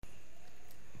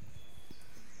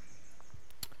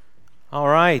All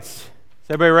right. Is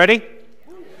everybody ready?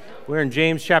 We're in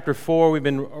James chapter 4. We've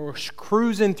been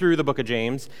cruising through the book of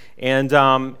James and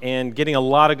getting a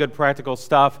lot of good practical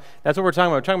stuff. That's what we're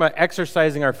talking about. We're talking about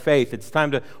exercising our faith. It's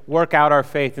time to work out our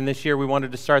faith. And this year we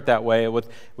wanted to start that way with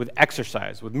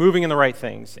exercise, with moving in the right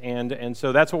things. And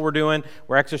so that's what we're doing.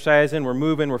 We're exercising, we're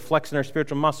moving, we're flexing our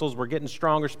spiritual muscles, we're getting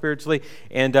stronger spiritually.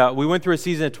 And we went through a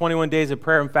season of 21 days of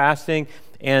prayer and fasting.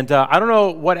 And I don't know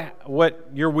what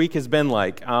your week has been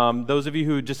like. Those of you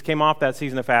who just came off that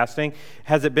season of fasting,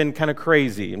 has it been kind of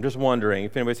crazy? I'm just wondering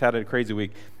if anybody's had a crazy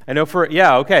week. I know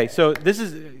okay. So this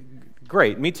is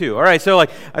great. Me too. All right. So I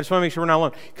just want to make sure we're not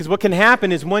alone. Because what can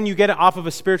happen is when you get off of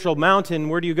a spiritual mountain,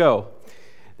 where do you go?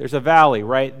 There's a valley,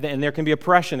 right? And there can be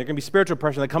oppression. There can be spiritual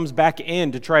oppression that comes back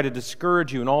in to try to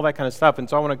discourage you and all that kind of stuff. And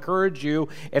so I want to encourage you,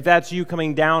 if that's you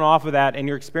coming down off of that and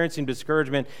you're experiencing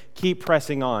discouragement, keep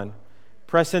pressing on.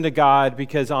 Press into God,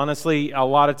 because honestly, a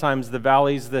lot of times the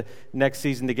valley's the next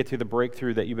season to get to the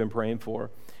breakthrough that you've been praying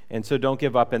for. And so don't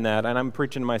give up in that. And I'm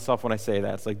preaching to myself when I say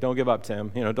that. It's like, don't give up, Tim.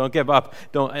 Don't give up.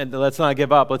 Let's not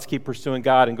give up. Let's keep pursuing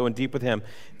God and going deep with Him,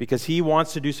 because He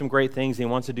wants to do some great things. And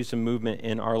He wants to do some movement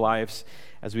in our lives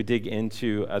as we dig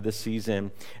into this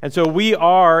season. And so we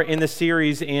are in the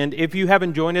series, and if you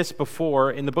haven't joined us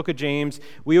before in the book of James,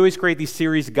 we always create these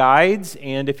series guides.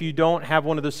 And if you don't have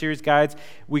one of those series guides,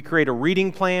 we create a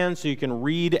reading plan so you can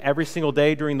read every single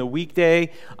day during the weekday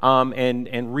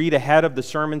and read ahead of the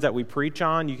sermons that we preach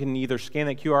on. You can either scan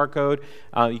that QR code,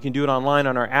 you can do it online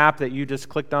on our app that you just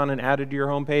clicked on and added to your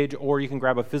homepage, or you can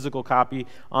grab a physical copy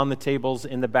on the tables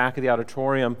in the back of the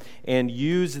auditorium and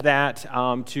use that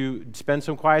to spend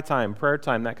some quiet time, prayer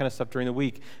time, that kind of stuff during the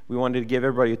week. We wanted to give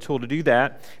everybody a tool to do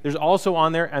that. There's also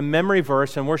on there a memory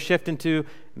verse, and we're shifting to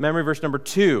memory verse number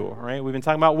 2, right? We've been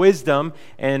talking about wisdom,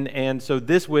 and so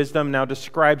this wisdom now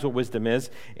describes what wisdom is,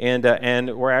 and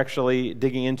we're actually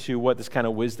digging into what this kind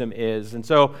of wisdom is. And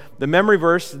so the memory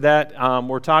verse that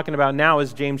we're talking about now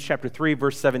is James chapter 3,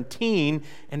 verse 17,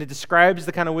 and it describes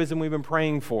the kind of wisdom we've been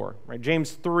praying for, right?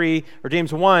 James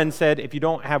 1 said, if you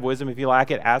don't have wisdom, if you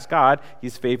lack it, ask God.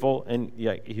 He's faithful, and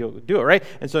He'll do it, right?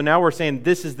 And so now we're saying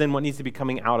this is then what needs to be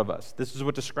coming out of us. This is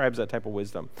what describes that type of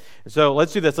wisdom. And so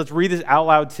let's do this. Let's read this out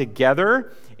loud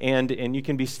together, and you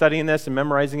can be studying this and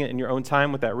memorizing it in your own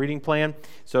time with that reading plan.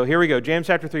 So here we go. James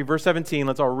chapter 3, verse 17.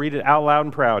 Let's all read it out loud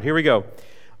and proud. Here we go.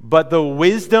 But the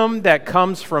wisdom that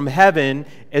comes from heaven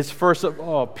is first of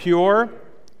all pure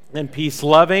and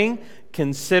peace-loving,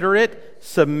 considerate,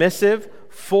 submissive,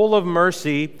 full of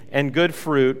mercy and good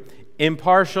fruit,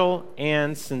 impartial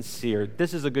and sincere.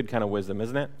 This is a good kind of wisdom,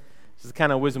 isn't it? This is the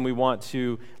kind of wisdom we want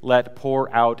to let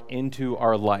pour out into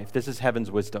our life. This is heaven's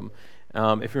wisdom.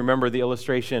 If you remember the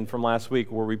illustration from last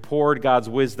week where we poured God's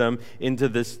wisdom into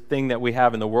this thing that we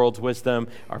have in the world's wisdom,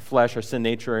 our flesh, our sin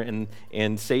nature,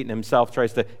 and Satan himself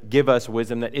tries to give us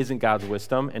wisdom that isn't God's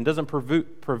wisdom and doesn't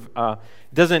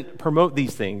promote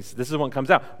these things. This is what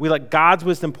comes out. We let God's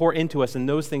wisdom pour into us, and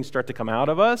those things start to come out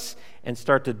of us and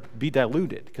start to be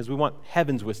diluted because we want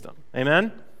heaven's wisdom.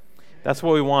 Amen? That's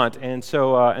what we want. And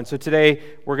so today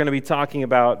we're going to be talking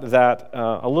about that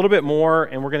a little bit more,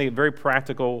 and we're going to get very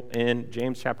practical in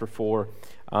James chapter 4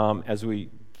 as we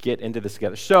get into this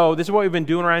together. So this is what we've been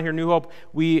doing around here, New Hope.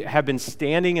 We have been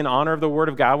standing in honor of the Word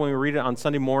of God when we read it on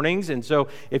Sunday mornings. And so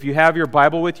if you have your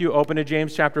Bible with you, open to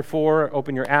James chapter 4,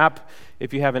 open your app,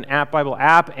 if you have an app, Bible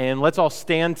app, and let's all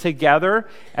stand together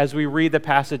as we read the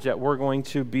passage that we're going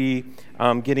to be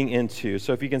getting into.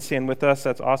 So if you can stand with us,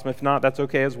 that's awesome. If not, that's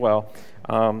okay as well.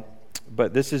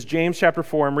 But this is James chapter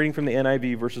 4. I'm reading from the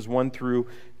NIV, verses 1 through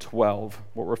 12,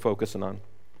 what we're focusing on.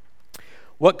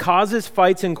 What causes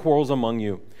fights and quarrels among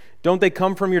you? Don't they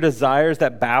come from your desires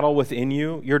that battle within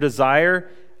you? You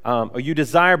desire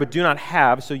but do not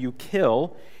have, so you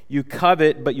kill. You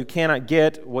covet, but you cannot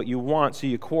get what you want, so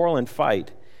you quarrel and fight.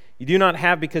 You do not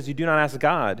have because you do not ask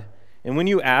God. And when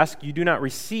you ask, you do not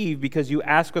receive because you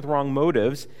ask with wrong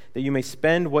motives, that you may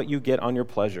spend what you get on your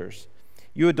pleasures.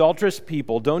 You adulterous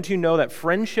people, don't you know that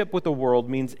friendship with the world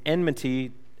means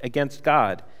enmity against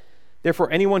God?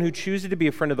 Therefore, anyone who chooses to be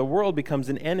a friend of the world becomes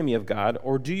an enemy of God.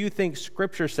 Or do you think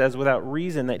Scripture says without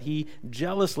reason that He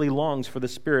jealously longs for the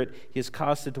Spirit He has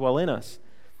caused to dwell in us?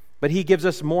 But He gives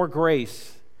us more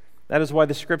grace. That is why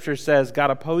the Scripture says, God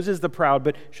opposes the proud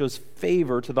but shows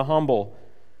favor to the humble.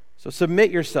 So submit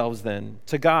yourselves then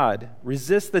to God.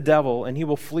 Resist the devil and he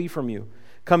will flee from you.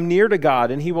 Come near to God,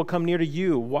 and He will come near to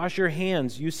you. Wash your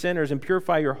hands, you sinners, and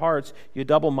purify your hearts, you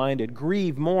double-minded.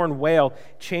 Grieve, mourn, wail.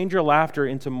 Change your laughter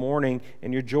into mourning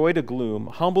and your joy to gloom.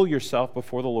 Humble yourself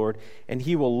before the Lord, and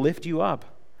He will lift you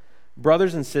up.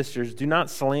 Brothers and sisters, do not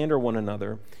slander one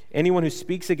another. Anyone who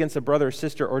speaks against a brother or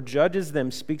sister or judges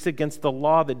them speaks against the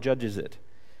law that judges it.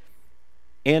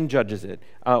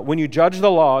 When you judge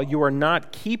the law, you are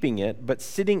not keeping it, but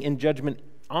sitting in judgment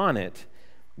on it.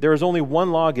 There is only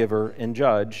one lawgiver and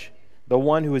judge, the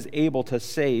one who is able to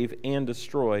save and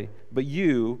destroy. But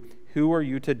you, who are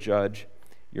you to judge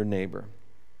your neighbor?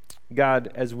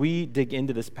 God, as we dig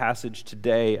into this passage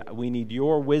today, we need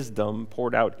your wisdom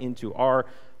poured out into our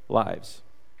lives.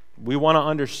 We want to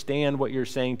understand what you're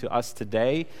saying to us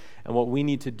today and what we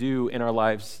need to do in our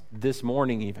lives this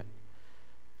morning even,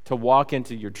 to walk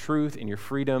into your truth and your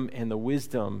freedom and the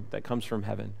wisdom that comes from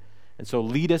heaven. And so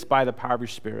lead us by the power of your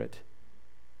Spirit.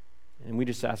 And we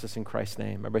just ask this in Christ's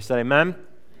name. Everybody said amen?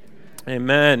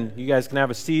 Amen. You guys can have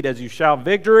a seat as you shout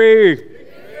victory.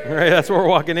 All right, that's what we're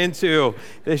walking into.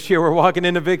 This year we're walking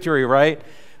into victory, right?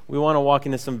 We want to walk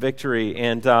into some victory,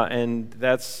 and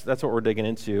that's what we're digging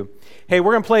into. Hey,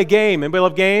 we're going to play a game. Anybody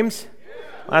love games?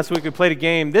 Last week we played a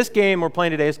game. This game we're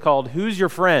playing today is called Who's Your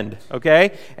Friend,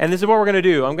 okay? And this is what we're going to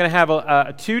do. I'm going to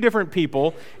have two different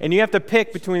people, and you have to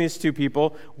pick between these two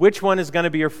people which one is going to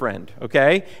be your friend,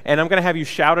 okay? And I'm going to have you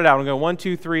shout it out. I'm going to go 1,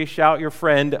 2, 3, shout your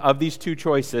friend of these two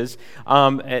choices.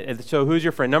 So who's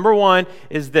your friend? Number one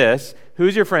is this.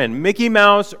 Who's your friend? Mickey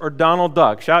Mouse or Donald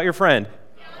Duck? Shout your friend.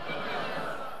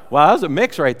 Wow, that was a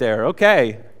mix right there.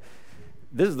 Okay.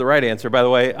 This is the right answer, by the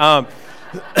way.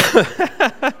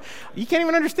 You can't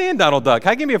even understand Donald Duck.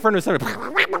 How can you be a friend with somebody?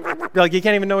 Like, you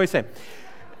can't even know what he's saying.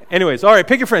 Anyways, all right,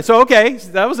 pick your friend. So, okay,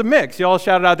 that was a mix. You all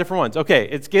shouted out different ones. Okay,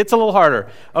 it gets a little harder.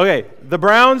 Okay, the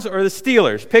Browns or the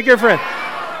Steelers? Pick your friend.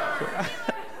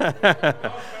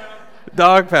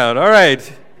 Dog pound. All right.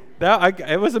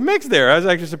 It was a mix there. I was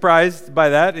actually surprised by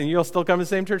that, and you'll still come to the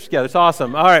same church together. It's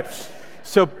awesome. All right.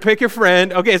 So pick your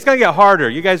friend. Okay, it's going to get harder.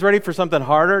 You guys ready for something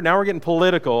harder? Now we're getting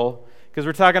political because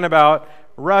we're talking about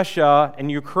Russia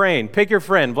and Ukraine. Pick your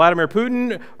friend, Vladimir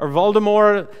Putin or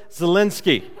Volodymyr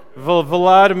Zelensky.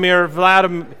 Vladimir,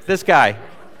 this guy.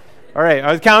 All right,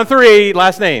 I was counting 3,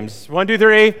 last names. 1, 2,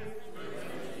 3.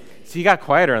 So you got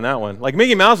quieter on that one. Like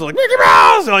Mickey Mouse was like, Mickey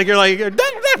Mouse! Like you're like,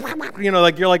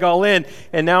 like you're like all in.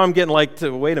 And now I'm getting like,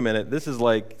 wait a minute, this is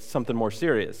like something more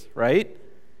serious, right?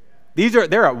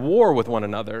 They're at war with one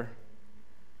another.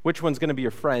 Which one's going to be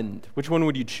your friend? Which one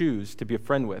would you choose to be a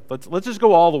friend with? Let's just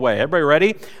go all the way. Everybody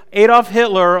ready? Adolf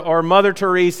Hitler or Mother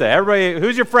Teresa? Everybody,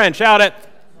 who's your friend? Shout it.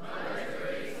 Mother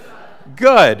Teresa.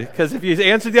 Good, because if you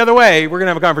answer the other way, we're going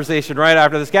to have a conversation right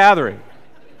after this gathering.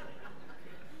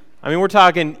 I mean, we're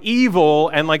talking evil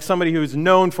and like somebody who's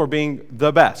known for being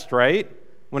the best, right?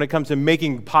 When it comes to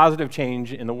making positive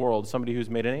change in the world, somebody who's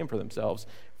made a name for themselves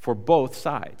for both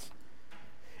sides.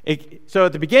 So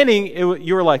at the beginning,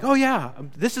 you were like, oh yeah,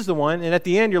 this is the one. And at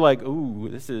the end, you're like,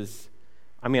 ooh,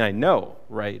 I know,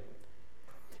 right?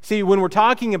 See, when we're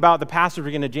talking about the passage we're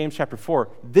getting to James chapter 4,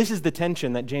 this is the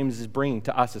tension that James is bringing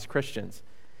to us as Christians.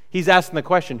 He's asking the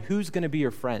question, who's going to be your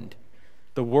friend?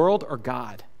 The world or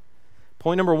God?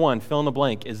 Point number 1, fill in the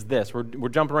blank, is this. We're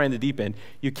jumping right in the deep end.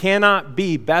 You cannot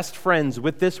be best friends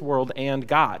with this world and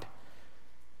God.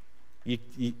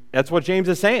 That's what James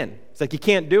is saying. It's like you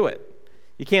can't do it.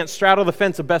 You can't straddle the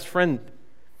fence of best friend.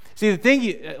 See, the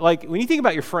thing, like when you think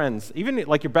about your friends, even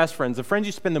like your best friends, the friends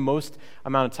you spend the most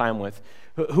amount of time with,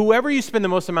 whoever you spend the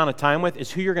most amount of time with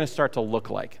is who you're going to start to look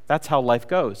like. That's how life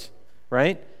goes,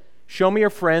 right? Show me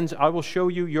your friends, I will show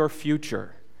you your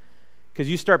future. Because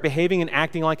you start behaving and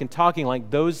acting like and talking like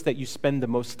those that you spend the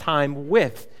most time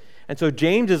with. And so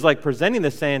James is like presenting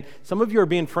this saying, some of you are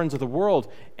being friends of the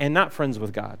world and not friends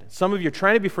with God. Some of you are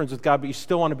trying to be friends with God, but you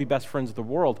still want to be best friends of the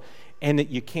world. And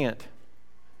you can't.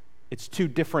 It's two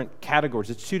different categories.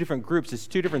 It's two different groups. It's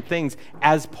two different things.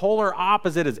 As polar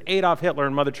opposite as Adolf Hitler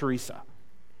and Mother Teresa.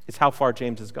 It's how far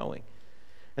James is going.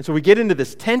 And so we get into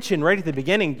this tension right at the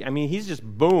beginning. I mean, he's just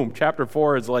boom. Chapter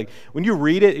 4 is like, when you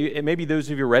read it, maybe those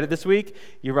of you who read it this week,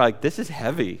 you're like, this is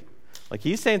heavy. Like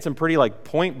he's saying some pretty like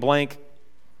point blank,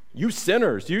 you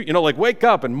sinners, you like wake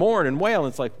up and mourn and wail.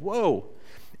 And it's like, whoa.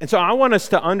 And so I want us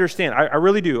to understand, I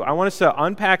really do. I want us to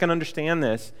unpack and understand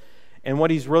this and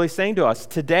what he's really saying to us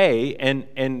today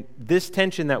and this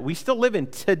tension that we still live in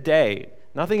today.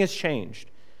 Nothing has changed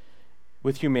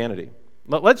with humanity.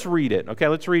 Let's read it, okay?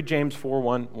 Let's read James 4,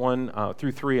 1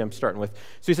 through 3 I'm starting with.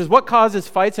 So he says, what causes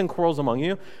fights and quarrels among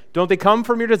you? Don't they come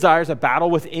from your desires, a battle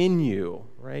within you,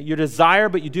 right? You desire,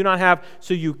 but you do not have,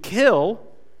 so you kill.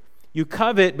 You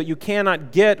covet, but you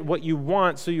cannot get what you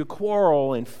want, so you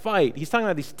quarrel and fight. He's talking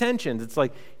about these tensions. It's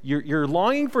like you're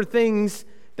longing for things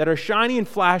that are shiny and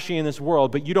flashy in this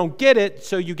world, but you don't get it,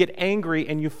 so you get angry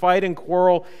and you fight and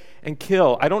quarrel and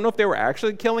kill. I don't know if they were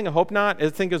actually killing. I hope not. I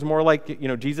think it was more like,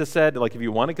 Jesus said, like if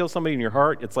you want to kill somebody in your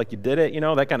heart, it's like you did it,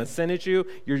 that kind of sin issue.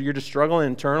 You're just struggling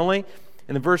internally.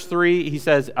 And in verse 3, he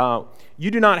says,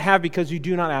 you do not have because you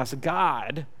do not ask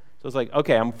God. So it's like,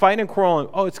 okay, I'm fighting and quarreling.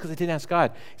 Oh, it's because I didn't ask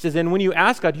God. He says, and when you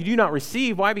ask God, you do not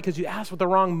receive. Why? Because you ask with the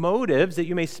wrong motives, that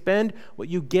you may spend what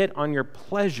you get on your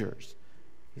pleasures.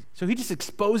 So he just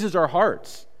exposes our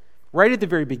hearts. Right at the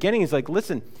very beginning, he's like,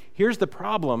 listen, here's the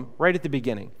problem right at the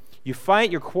beginning. You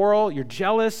fight, you quarrel, you're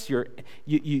jealous,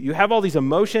 you have all these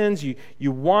emotions,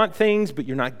 you want things, but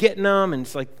you're not getting them, and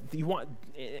it's like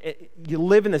you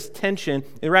live in this tension,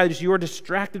 and rather just you are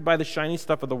distracted by the shiny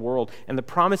stuff of the world and the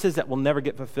promises that will never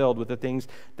get fulfilled with the things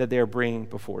that they are bringing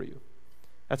before you.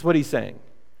 That's what he's saying.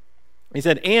 He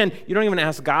said, and you don't even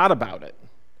ask God about it.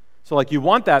 So like you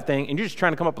want that thing, and you're just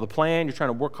trying to come up with a plan, you're trying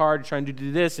to work hard, you're trying to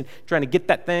do this, and trying to get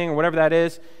that thing or whatever that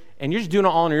is, and you're just doing it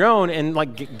all on your own, and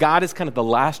like God is kind of the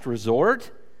last resort.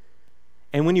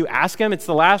 And when you ask him, it's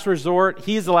the last resort,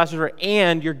 he is the last resort,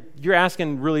 and you're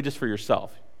asking really just for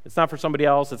yourself. It's not for somebody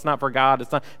else. It's not for God.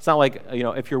 It's not like,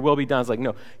 if your will be done. It's like,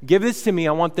 no, give this to me.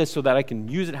 I want this so that I can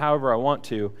use it however I want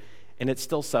to. And it's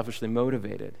still selfishly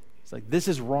motivated. He's like, this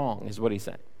is wrong, is what he's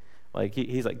saying. Like,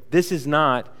 he's like, this is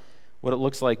not what it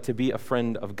looks like to be a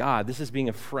friend of God. This is being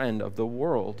a friend of the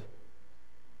world.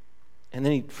 And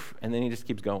then he just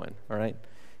keeps going, all right?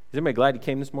 Is anybody glad he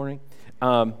came this morning?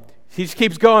 He just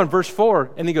keeps going, verse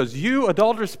 4, and he goes, you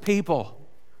adulterous people.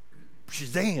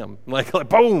 Shazam, like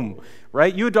boom,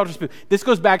 right? You adulterous people. This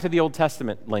goes back to the Old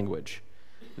Testament language.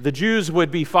 The Jews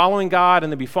would be following God,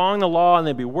 and they'd be following the law, and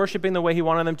they'd be worshiping the way he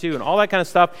wanted them to, and all that kind of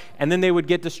stuff, and then they would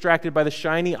get distracted by the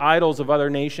shiny idols of other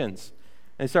nations.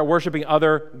 And they start worshiping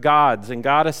other gods and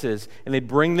goddesses, and they'd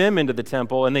bring them into the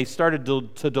temple, and they started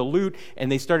to dilute, and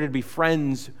they started to be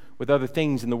friends with other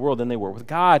things in the world than they were with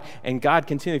God. And God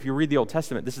continued, if you read the Old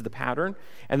Testament, this is the pattern,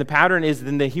 and the pattern is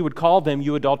then that he would call them,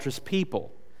 you adulterous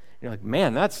people. You're like,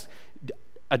 man,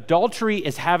 adultery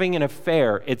is having an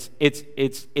affair. It's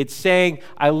saying,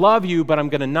 I love you, but I'm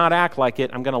going to not act like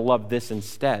it. I'm going to love this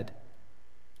instead.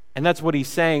 And that's what he's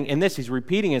saying in this. He's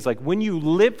repeating it. It's like when you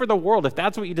live for the world, if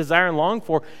that's what you desire and long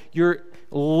for, you're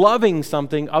loving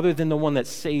something other than the one that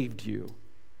saved you.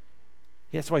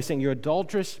 That's why he's saying you're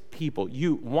adulterous people.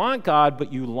 You want God,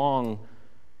 but you long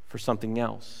for something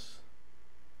else.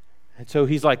 And so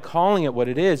he's like calling it what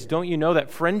it is. Don't you know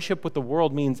that friendship with the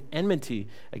world means enmity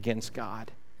against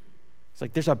God? It's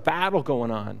like there's a battle going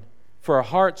on for our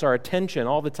hearts, our attention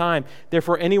all the time.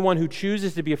 Therefore, anyone who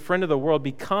chooses to be a friend of the world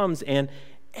becomes an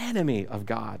enemy of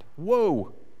God.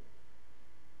 Whoa.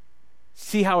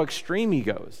 See how extreme he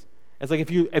goes. It's like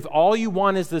if all you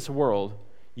want is this world,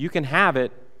 you can have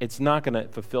it. It's not going to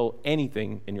fulfill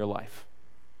anything in your life.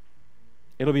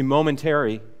 It'll be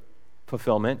momentary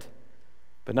fulfillment,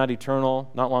 but not eternal,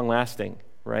 not long-lasting,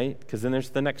 right? Because then there's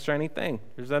the next shiny thing.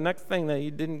 There's that next thing that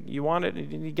you wanted,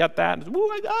 and you got that, and woo,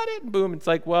 I got it, and boom. It's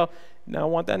like, well, now I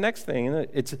want that next thing. And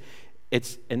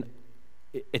it's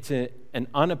an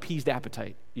unappeased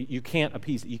appetite. You can't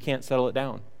appease it. You can't settle it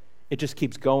down. It just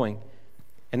keeps going.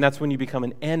 And that's when you become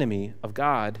an enemy of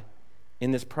God in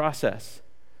this process.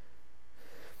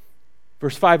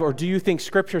 Verse 5, or do you think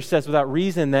Scripture says without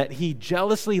reason that he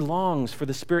jealously longs for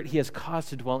the Spirit he has caused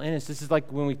to dwell in us? This is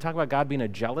like when we talk about God being a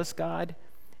jealous God.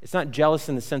 It's not jealous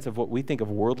in the sense of what we think of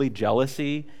worldly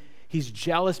jealousy. He's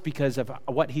jealous because of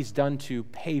what he's done to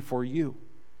pay for you.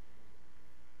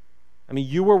 I mean,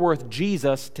 you were worth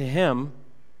Jesus to him.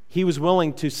 He was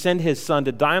willing to send his son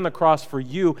to die on the cross for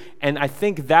you, and I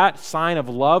think that sign of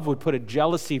love would put a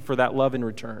jealousy for that love in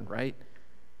return, right?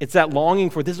 It's that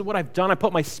longing for, this is what I've done. I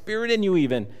put my Spirit in you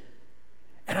even.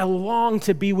 And I long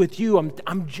to be with you.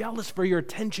 I'm jealous for your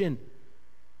attention.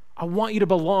 I want you to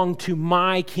belong to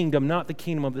my kingdom, not the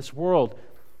kingdom of this world.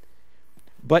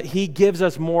 But he gives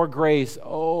us more grace.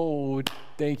 Oh,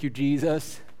 thank you,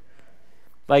 Jesus.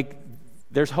 Like,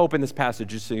 there's hope in this passage,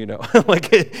 just so you know.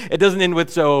 Like, it doesn't end with,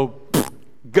 so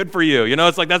good for you.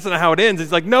 It's like, that's not how it ends.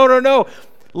 It's like, no.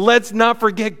 Let's not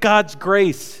forget God's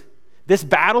grace. This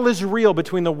battle is real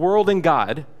between the world and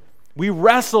God. We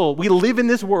wrestle. We live in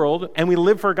this world, and we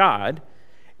live for God.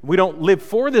 We don't live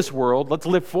for this world. Let's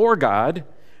live for God.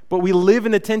 But we live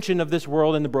in the tension of this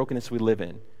world and the brokenness we live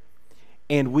in.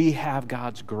 And we have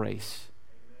God's grace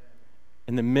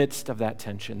in the midst of that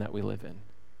tension that we live in,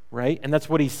 right? And that's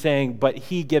what he's saying, but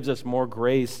he gives us more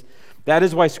grace. That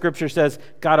is why Scripture says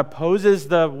God opposes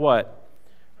the what?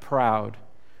 Proud.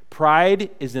 Pride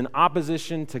is in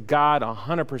opposition to God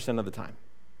 100% of the time.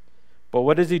 But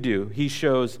what does he do? He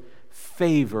shows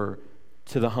favor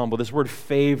to the humble. This word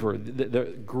favor,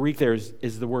 the Greek there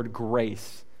is the word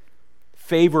grace.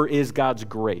 Favor is God's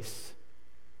grace.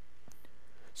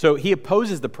 So he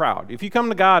opposes the proud. If you come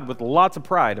to God with lots of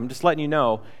pride, I'm just letting you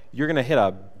know, you're going to hit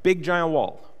a big giant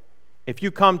wall. If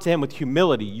you come to him with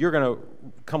humility, he's going to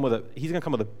come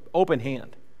with an open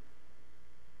hand.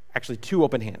 Actually, 2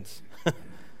 open hands. And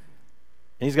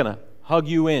he's going to hug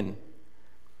you in.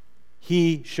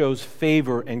 He shows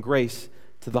favor and grace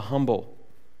to the humble.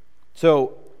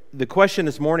 So the question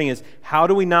this morning is, how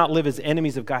do we not live as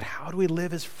enemies of God? How do we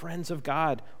live as friends of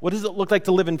God? What does it look like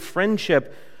to live in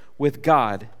friendship with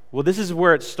God? Well, this is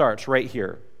where it starts right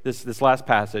here, this last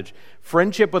passage.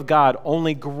 Friendship with God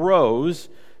only grows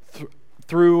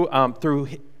through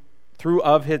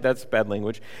that's bad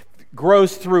language,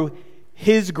 grows through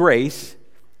his grace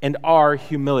and our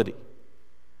humility.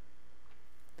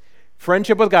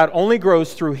 Friendship with God only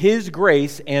grows through his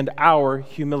grace and our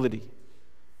humility.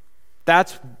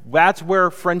 That's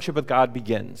where friendship with God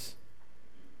begins.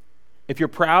 If you're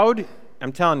proud,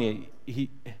 I'm telling you,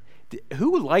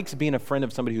 who likes being a friend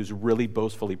of somebody who's really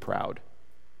boastfully proud?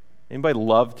 Anybody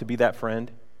love to be that friend?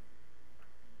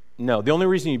 No, the only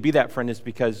reason you be that friend is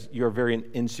because you're a very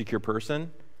insecure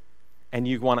person and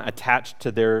you want to attach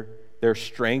to their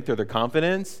strength or their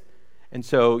confidence. And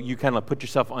so you kind of put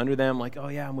yourself under them, like, oh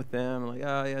yeah, I'm with them. Like,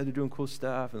 oh yeah, they're doing cool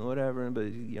stuff and whatever, but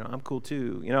I'm cool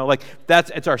too. Like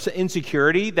it's our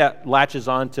insecurity that latches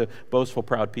on to boastful,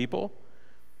 proud people,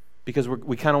 because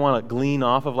we kind of want to glean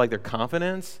off of like their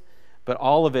confidence, but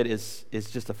all of it is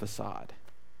just a facade,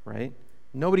 right?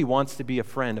 Nobody wants to be a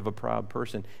friend of a proud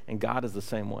person, and God is the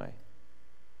same way.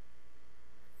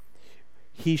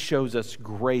 He shows us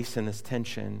grace in this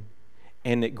tension.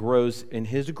 And it grows in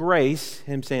his grace,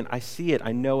 him saying, I see it,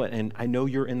 I know it, and I know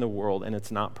you're in the world, and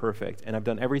it's not perfect. And I've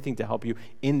done everything to help you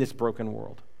in this broken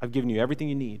world. I've given you everything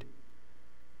you need.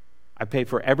 I paid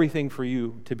for everything for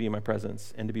you to be in my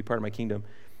presence and to be part of my kingdom.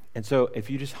 And so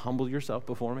if you just humble yourself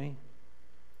before me,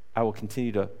 I will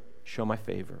continue to show my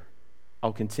favor.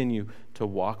 I'll continue to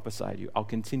walk beside you. I'll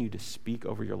continue to speak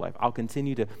over your life. I'll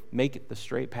continue to make it the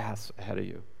straight paths ahead of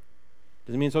you.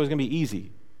 Doesn't mean it's always going to be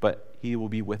easy, but he will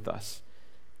be with us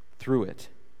through it.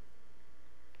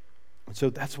 And so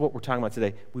that's what we're talking about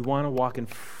today. We want to walk in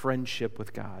friendship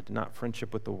with God, not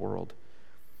friendship with the world.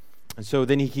 And so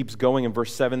then he keeps going in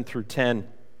verse 7 through 10,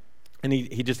 and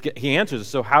he answers us.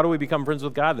 So how do we become friends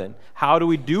with God then? How do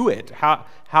we do it?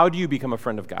 How do you become a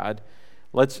friend of God?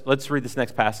 Let's read this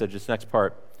next passage, this next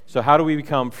part. So how do we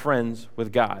become friends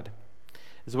with God?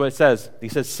 This is what it says. He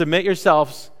says, submit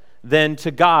yourselves then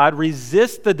to God,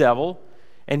 resist the devil,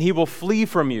 and he will flee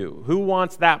from you. Who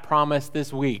wants that promise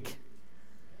this week?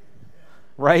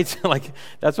 Right? Like,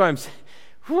 that's why I'm saying,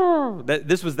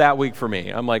 this was that week for me.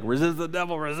 I'm like, resist the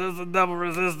devil, resist the devil,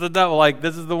 resist the devil. Like,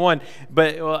 this is the one.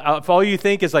 But if all you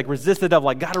think is like, resist the devil,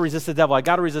 I got to resist the devil, I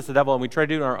got to resist the devil, and we try to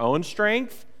do it in our own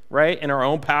strength, right? In our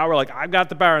own power, like, I've got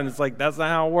the power, and it's like, that's not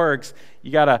how it works.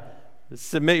 You got to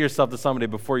submit yourself to somebody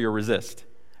before you resist.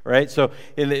 Right? So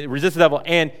resist the devil,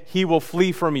 and he will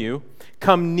flee from you.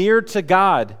 Come near to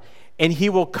God, and he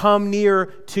will come near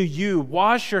to you.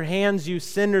 Wash your hands, you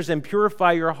sinners, and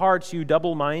purify your hearts, you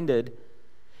double-minded.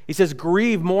 He says,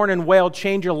 grieve, mourn, and wail.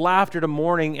 Change your laughter to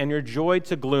mourning and your joy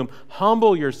to gloom.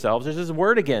 Humble yourselves. There's his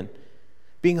word again.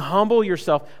 Humble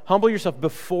yourself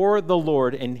before the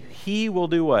Lord, and he will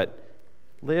do what?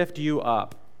 Lift you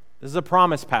up. This is a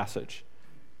promise passage.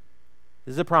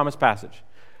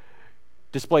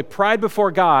 Display pride before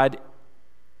God,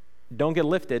 don't get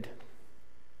lifted.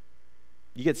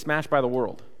 You get smashed by the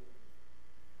world.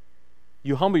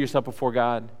 You humble yourself before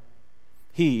God.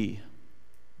 Did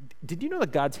you know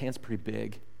that God's hand's pretty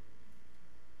big?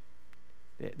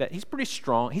 That he's pretty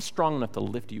strong. He's strong enough to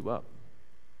lift you up.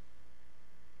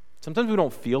 Sometimes we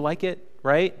don't feel like it,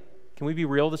 right? Can we be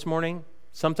real this morning?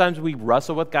 Sometimes we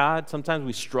wrestle with God. Sometimes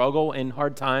we struggle in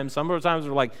hard times. Sometimes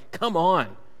we're like, come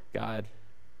on, God.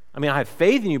 I mean, I have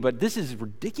faith in you, but this is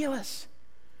ridiculous.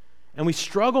 And we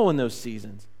struggle in those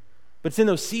seasons. But it's in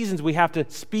those seasons we have to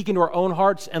speak into our own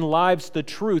hearts and lives the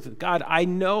truth. God, I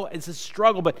know it's a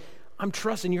struggle, but I'm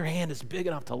trusting your hand is big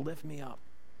enough to lift me up,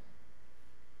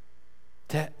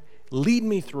 to lead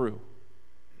me through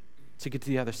to get to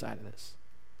the other side of this.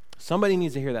 Somebody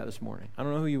needs to hear that this morning. I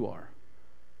don't know who you are,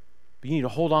 but you need to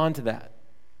hold on to that.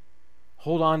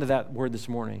 Hold on to that word this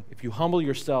morning. If you humble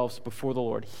yourselves before the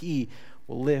Lord, he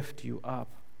will lift you up.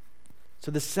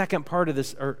 So the second part of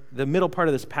this, or the middle part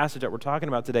of this passage that we're talking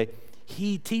about today,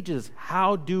 he teaches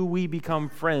how do we become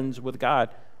friends with God.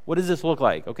 What does this look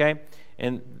like, okay?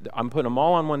 And I'm putting them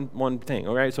all on one thing,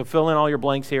 all right? So fill in all your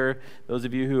blanks here. Those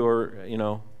of you who are,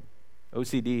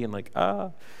 OCD and like,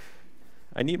 I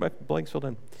need my blanks filled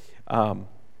in.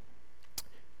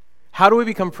 How do we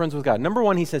become friends with God? Number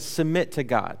one, he says, submit to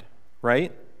God,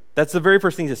 right? That's the very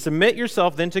first thing he says. Submit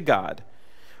yourself then to God.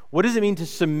 What does it mean to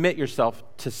submit yourself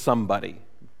to somebody?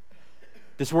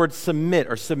 This word submit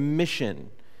or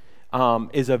submission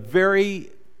is a very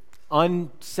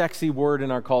unsexy word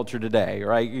in our culture today,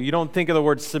 right? You don't think of the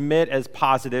word submit as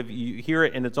positive. You hear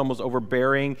it and it's almost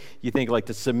overbearing. You think like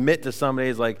to submit to somebody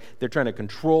is like they're trying to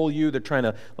control you. They're trying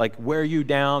to like wear you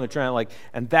down. They're trying to like,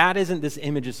 and that isn't this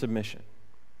image of submission,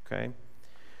 okay?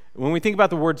 When we think about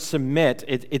the word submit,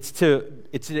 it's to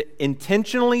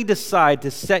intentionally decide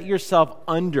to set yourself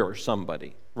under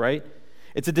somebody, right?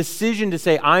 It's a decision to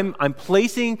say, I'm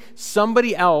placing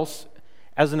somebody else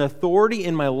as an authority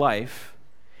in my life,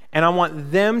 and I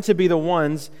want them to be the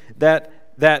ones that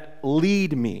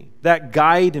lead me, that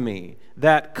guide me,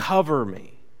 that cover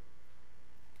me.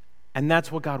 And that's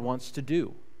what God wants to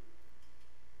do.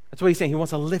 That's what he's saying. He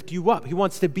wants to lift you up. He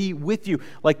wants to be with you.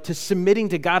 Like to submitting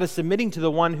to God is submitting to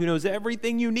the one who knows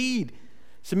everything you need.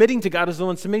 Submitting to God is the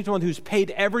one, submitting to the one who's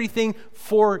paid everything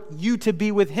for you to be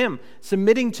with him.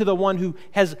 Submitting to the one who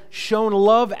has shown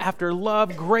love after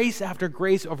love, grace after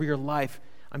grace over your life.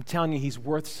 I'm telling you, he's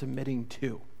worth submitting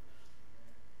to.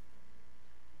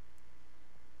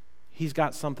 He's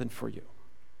got something for you.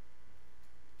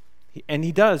 And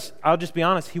he does, I'll just be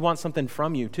honest, he wants something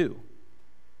from you too.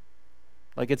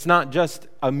 Like it's not just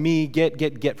a me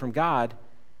get from God.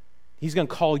 He's going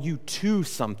to call you to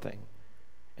something.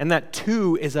 And that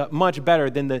to is much better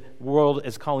than the world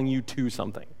is calling you to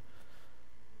something.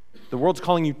 The world's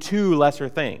calling you to lesser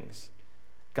things.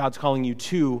 God's calling you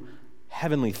to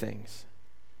heavenly things.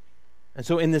 And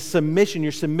so in this submission,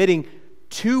 you're submitting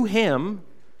to him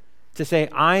to say,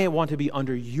 I want to be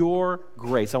under your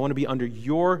grace. I want to be under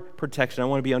your protection. I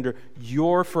want to be under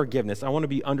your forgiveness. I want to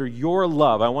be under your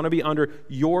love. I want to be under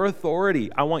your authority.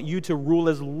 I want you to rule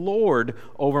as Lord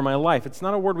over my life. It's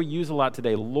not a word we use a lot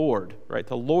today, Lord, right?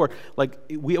 The Lord. Like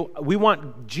we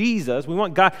want Jesus, we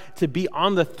want God to be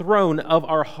on the throne of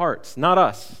our hearts, not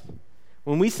us.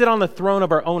 When we sit on the throne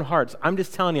of our own hearts, I'm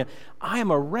just telling you, I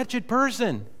am a wretched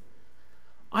person.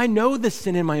 I know the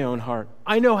sin in my own heart.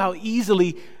 I know how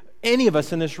easily any of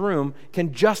us in this room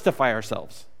can justify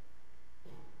ourselves.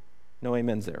 No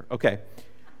amens there. Okay.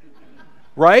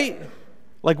 Right?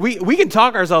 Like we can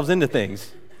talk ourselves into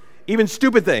things, even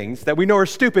stupid things that we know are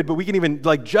stupid, but we can even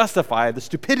like justify the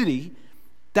stupidity.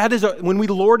 That is when we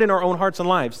lord in our own hearts and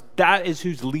lives, that is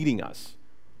who's leading us.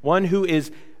 One who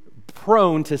is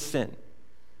prone to sin.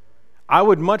 I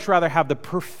would much rather have the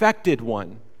perfected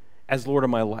one as Lord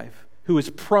of my life, who is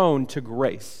prone to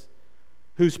grace,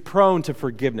 who's prone to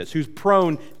forgiveness, who's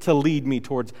prone to lead me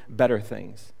towards better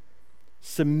things.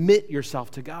 Submit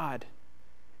yourself to God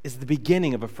is the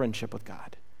beginning of a friendship with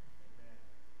God.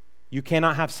 You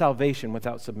cannot have salvation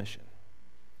without submission.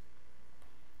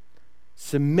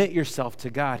 Submit yourself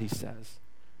to God, he says.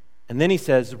 And then he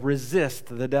says, resist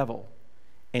the devil,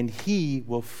 and he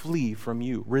will flee from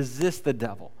you. Resist the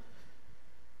devil.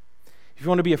 If you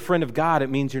want to be a friend of God,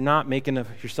 it means you're not making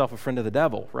yourself a friend of the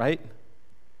devil, right?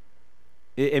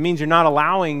 It means you're not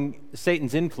allowing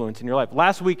Satan's influence in your life.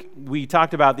 Last week, we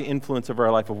talked about the influence of our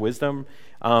life of wisdom.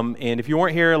 And if you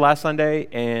weren't here last Sunday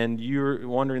and you're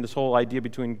wondering this whole idea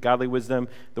between godly wisdom,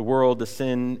 the world, the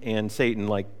sin, and Satan,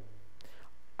 like,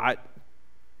 I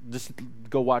just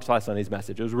go watch last Sunday's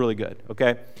message. It was really good,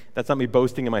 okay? That's not me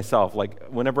boasting in myself. Like,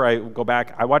 whenever I go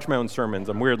back, I watch my own sermons.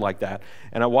 I'm weird like that.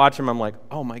 And I watch them, I'm like,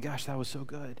 oh my gosh, that was so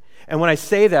good. And when I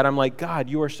say that, I'm like, God,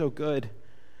 you are so good.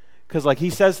 Because like he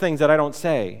says things that I don't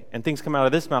say, and things come out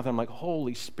of this mouth, I'm like,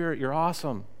 Holy Spirit, you're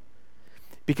awesome.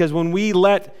 Because when we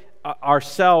let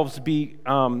ourselves be,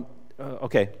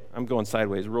 okay, I'm going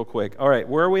sideways real quick. All right,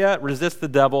 where are we at? Resist the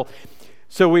devil.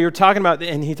 So we were talking about,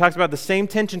 and he talks about the same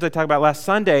tensions I talked about last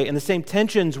Sunday, and the same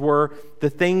tensions were the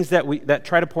things that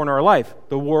try to pour into our life.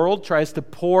 The world tries to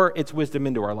pour its wisdom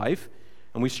into our life,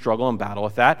 and we struggle and battle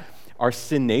with that. Our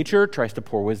sin nature tries to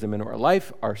pour wisdom into our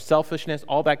life, our selfishness,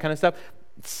 all that kind of stuff.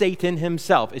 Satan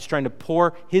himself is trying to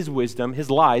pour his wisdom, his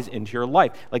lies into your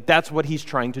life. Like that's what he's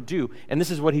trying to do. And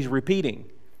this is what he's repeating.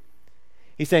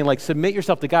 He's saying like, submit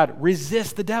yourself to God.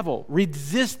 Resist the devil.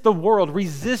 Resist the world.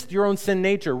 Resist your own sin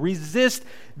nature. Resist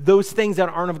those things that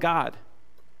aren't of God.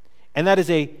 And that is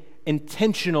a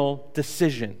intentional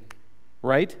decision,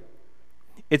 right?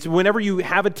 It's whenever you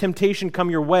have a temptation come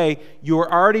your way,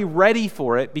 you're already ready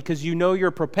for it because you know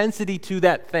your propensity to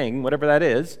that thing, whatever that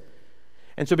is.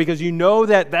 And so because you know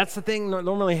that that's the thing that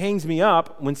normally hangs me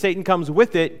up, when Satan comes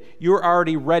with it, you're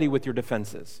already ready with your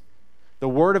defenses. The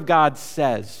Word of God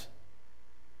says,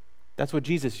 that's what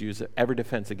Jesus used, every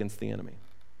defense against the enemy.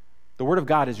 The Word of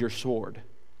God is your sword.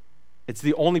 It's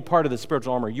the only part of the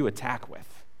spiritual armor you attack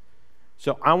with.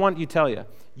 So I want you to tell you,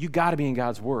 you got to be in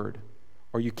God's word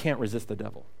or you can't resist the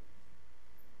devil.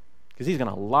 Because he's going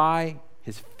to lie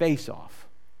his face off.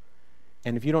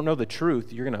 And if you don't know the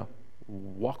truth, you're going to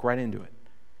walk right into it.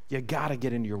 You got to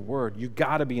get into your word. You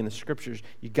got to be in the scriptures.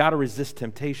 You got to resist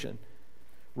temptation.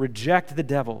 Reject the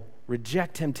devil.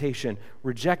 Reject temptation.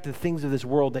 Reject the things of this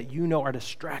world that you know are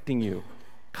distracting you,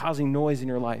 causing noise in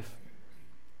your life.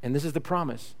 And this is the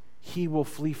promise. He will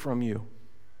flee from you.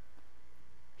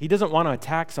 He doesn't want to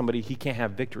attack somebody he can't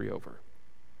have victory over.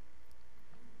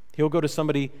 He'll go to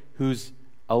somebody who's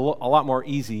a lot more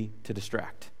easy to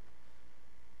distract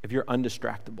if you're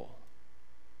undistractable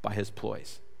by his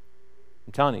ploys.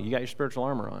 I'm telling you, you got your spiritual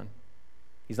armor on.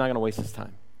 He's not going to waste his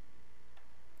time.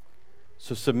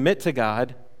 So submit to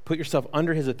God, put yourself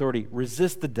under his authority,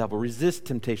 resist the devil, resist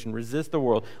temptation, resist the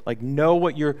world. Like, know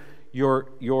what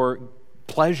your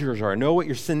pleasures are, know what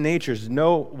your sin natures,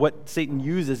 know what Satan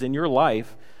uses in your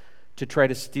life to try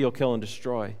to steal, kill, and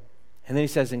destroy. And then he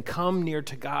says, and come near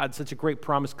to God. Such a great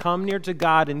promise. Come near to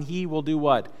God, and he will do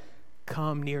what?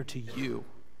 Come near to you.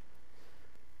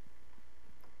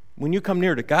 When you come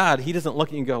near to God, he doesn't look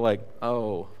at you and go like,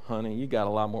 oh, honey, you got a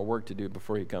lot more work to do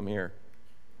before you come here.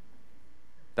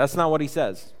 That's not what he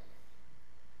says.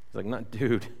 He's like, no,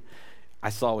 dude, I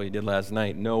saw what you did last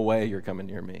night. No way you're coming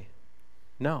near me.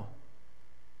 No,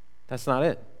 that's not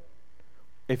it.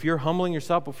 If you're humbling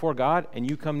yourself before God and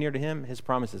you come near to him, his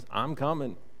promise is, I'm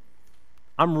coming.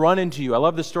 I'm running to you. I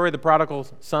love the story of the prodigal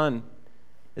son.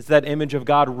 It's that image of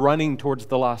God running towards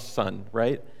the lost son,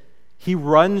 right? He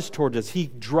runs towards us. He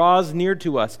draws near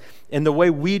to us. And the way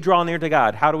we draw near to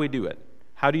God, how do we do it?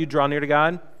 How do you draw near to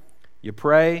God? You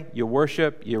pray, you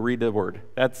worship, you read the word.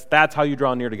 That's how you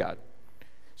draw near to God.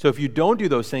 So if you don't do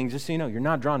those things, just so you know, you're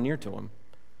not drawn near to him.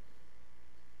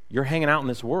 You're hanging out in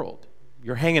this world.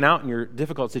 You're hanging out in your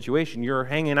difficult situation. You're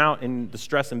hanging out in the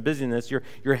stress and busyness.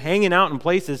 You're hanging out in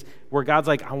places where God's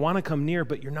like, I want to come near,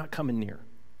 but you're not coming near.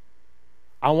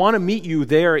 I want to meet you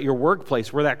there at your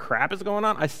workplace where that crap is going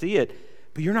on. I see it,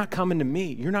 but you're not coming to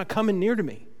me. You're not coming near to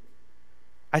me.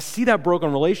 I see that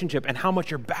broken relationship and how much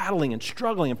you're battling and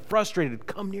struggling and frustrated.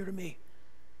 Come near to me.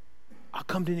 I'll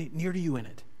come near to you in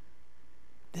it.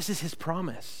 This is his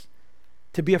promise.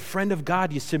 To be a friend of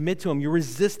God, you submit to him. You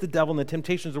resist the devil and the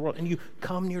temptations of the world, and you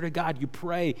come near to God. You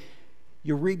pray.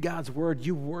 You read God's word.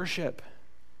 You worship.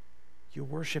 You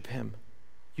worship him.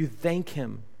 You thank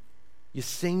him. You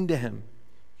sing to him.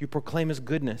 You proclaim his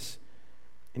goodness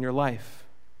in your life.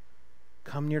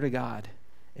 Come near to God,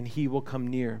 and he will come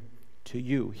near to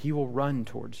you. He will run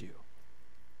towards you.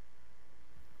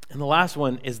 And the last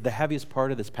one is the heaviest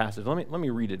part of this passage. Let me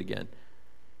read it again.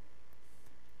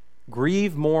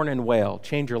 Grieve, mourn, and wail.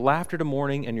 Change your laughter to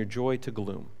mourning and your joy to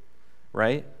gloom.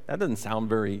 Right? That doesn't sound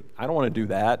very, I don't want to do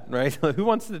that, right? Who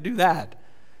wants to do that?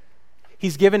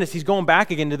 He's going back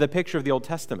again to the picture of the Old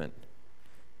Testament.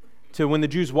 To when the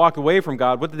Jews walked away from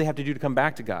God, what did they have to do to come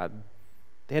back to God?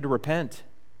 They had to repent.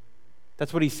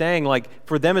 That's what he's saying. Like,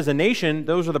 for them as a nation,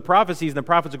 those are the prophecies, and the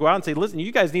prophets would go out and say, listen,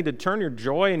 you guys need to turn your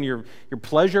joy and your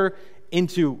pleasure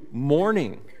into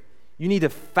mourning. You need to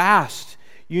fast.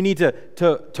 You need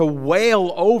to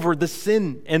wail over the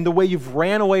sin and the way you've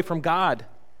ran away from God.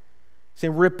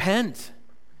 Saying, repent.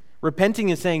 Repenting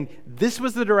is saying, this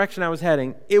was the direction I was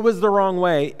heading. It was the wrong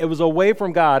way. It was away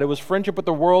from God. It was friendship with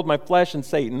the world, my flesh, and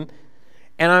Satan.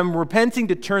 And I'm repenting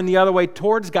to turn the other way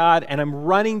towards God, and I'm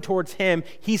running towards him.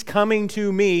 He's coming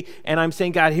to me, and I'm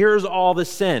saying, God, here's all the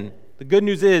sin. The good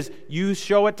news is, you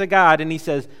show it to God, and he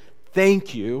says,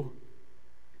 thank you.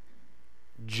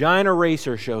 Giant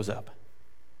eraser shows up.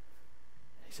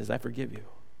 He says, I forgive you.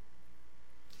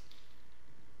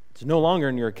 It's no longer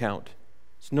in your account.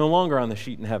 It's no longer on the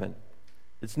sheet in heaven.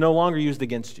 It's no longer used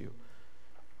against you.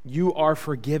 You are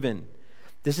forgiven.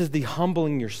 This is the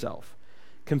humbling yourself,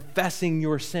 confessing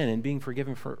your sin and being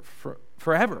forgiven for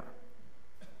forever.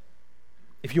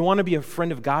 If you want to be a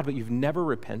friend of God but you've never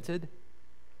repented,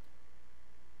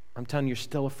 I'm telling you, you're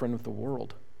still a friend with the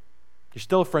world. You're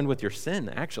still a friend with your sin,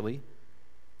 actually,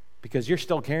 because you're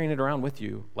still carrying it around with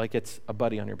you like it's a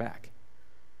buddy on your back.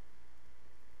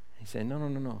 He's saying,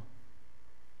 no.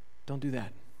 Don't do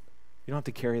that. You don't have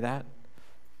to carry that.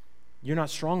 You're not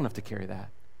strong enough to carry that.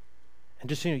 And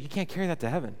just so you know, you can't carry that to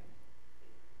heaven.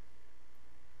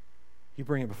 You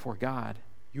bring it before God.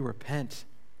 You repent.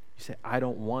 You say, I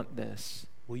don't want this.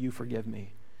 Will you forgive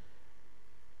me?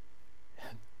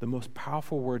 The most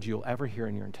powerful words you'll ever hear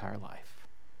in your entire life.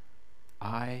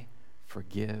 I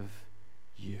forgive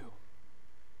you.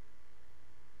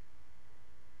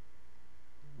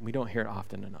 We don't hear it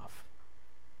often enough.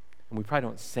 And we probably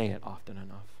don't say it often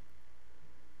enough.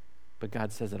 But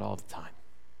God says it all the time.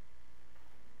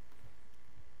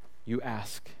 you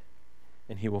ask,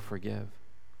 and he will forgive.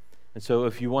 And so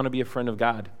if you want to be a friend of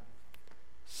God,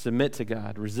 submit to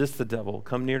God, resist the devil,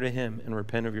 come near to him, and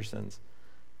repent of your sins.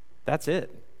 That's it.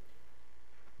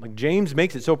 Like James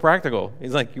makes it so practical.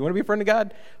 He's like, you want to be a friend of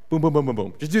God? Boom, boom, boom, boom,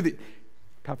 boom. Just do the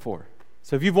top 4.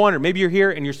 So if you've wondered, maybe you're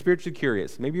here and you're spiritually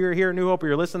curious. Maybe you're here at New Hope or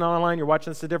you're listening online, you're watching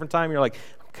this at a different time. You're like,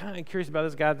 I'm kind of curious about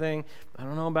this God thing. I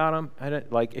don't know about him.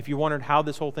 If you wondered how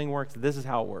this whole thing works, this is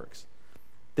how it works.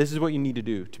 This is what you need to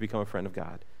do to become a friend of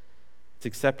God. It's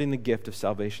accepting the gift of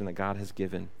salvation that God has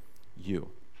given you.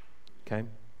 Okay?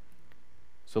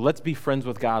 So let's be friends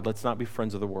with God. Let's not be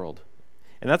friends of the world.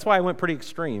 And that's why I went pretty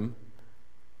extreme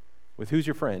with who's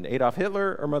your friend, Adolf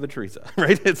Hitler or Mother Teresa,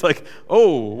 right? It's like,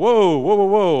 oh, whoa, whoa, whoa,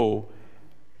 whoa.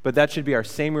 But that should be our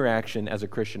same reaction as a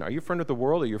Christian. Are you a friend with the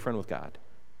world or are you a friend with God?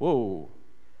 Whoa,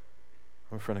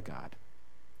 I'm a friend of God.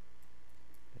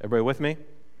 Everybody with me?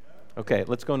 Okay,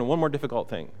 let's go into one more difficult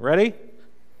thing. Ready?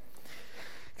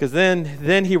 Because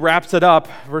then he wraps it up,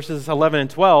 verses 11 and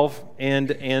 12,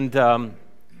 and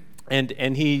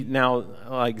he now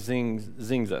like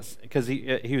zings us. Because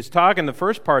he was talking the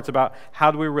first parts about how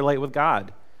do we relate with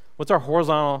God? What's our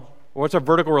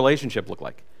vertical relationship look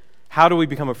like? How do we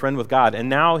become a friend with God? And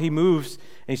now he moves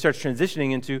and he starts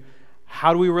transitioning into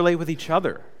how do we relate with each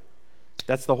other?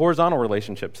 That's the horizontal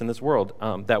relationships in this world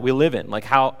that we live in. Like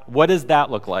what does that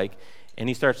look like? And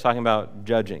he starts talking about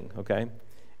judging, okay?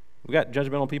 We got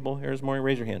judgmental people here this morning?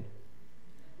 Raise your hand.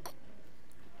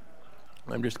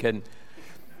 I'm just kidding.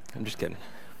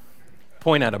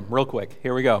 Point at him real quick.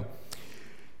 Here we go.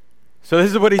 So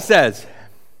this is what he says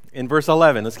in verse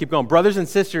 11. Let's keep going. Brothers and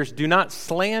sisters, do not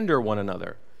slander one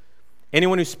another.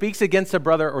 Anyone who speaks against a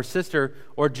brother or sister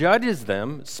or judges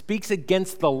them speaks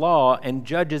against the law and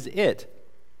judges it.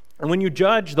 And when you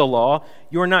judge the law,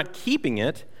 you are not keeping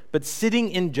it, but sitting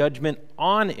in judgment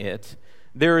on it.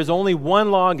 There is only one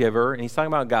lawgiver, and he's talking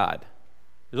about God.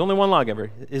 There's only one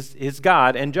lawgiver, is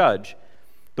God and judge.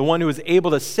 The one who is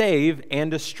able to save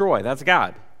and destroy. That's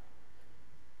God.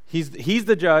 He's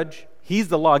the judge. He's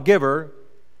the lawgiver.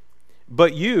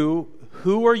 But you,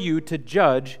 who are you to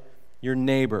judge your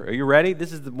neighbor? Are you ready?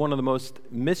 This is one of the most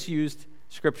misused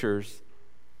scriptures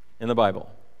in the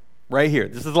Bible. Right here.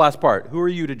 This is the last part. Who are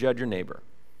you to judge your neighbor?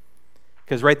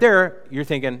 Because right there, you're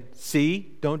thinking,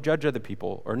 see, don't judge other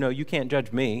people. Or no, you can't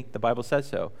judge me. The Bible says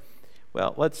so.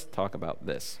 Well, let's talk about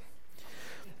this.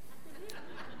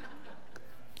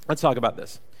 Let's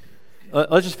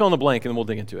just fill in the blank and then we'll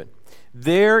dig into it.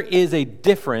 There is a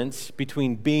difference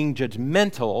between being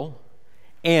judgmental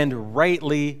and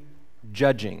rightly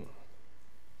judging.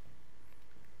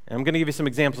 And I'm going to give you some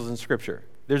examples in Scripture.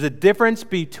 There's a difference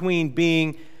between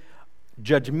being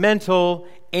judgmental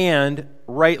and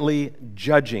rightly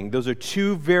judging. Those are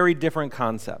two very different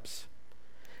concepts.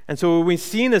 And so when we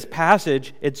see in this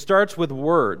passage, it starts with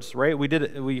words, right?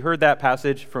 We heard that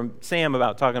passage from Sam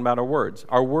about talking about our words.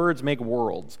 Our words make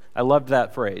worlds. I loved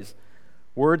that phrase.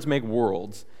 Words make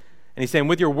worlds. And he's saying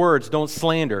with your words, don't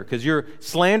slander, because you're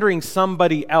slandering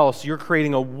somebody else. You're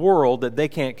creating a world that they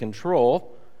can't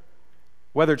control,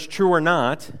 whether it's true or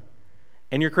not,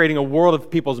 and you're creating a world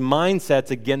of people's mindsets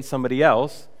against somebody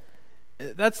else.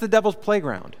 That's the devil's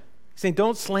playground. He's saying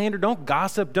don't slander, don't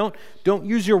gossip, don't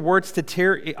use your words to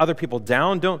tear other people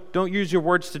down. Don't use your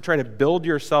words to try to build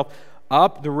yourself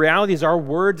up. The reality is our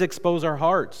words expose our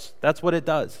hearts. That's what it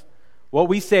does. What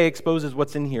we say exposes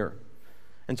what's in here.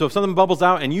 And so if something bubbles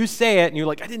out and you say it and you're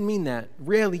like, I didn't mean that.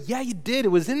 Really? Yeah, you did. It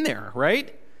was in there,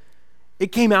 right?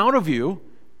 It came out of you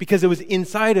because it was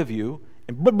inside of you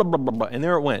and blah, blah, blah, blah, blah, and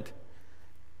there it went.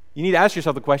 You need to ask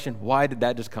yourself the question, why did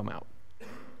that just come out?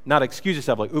 Not excuse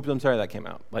yourself like, oops, I'm sorry that came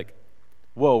out. Like,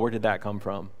 whoa, where did that come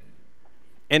from?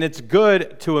 And it's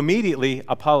good to immediately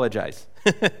apologize.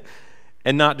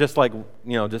 And not just like,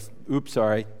 just, oops,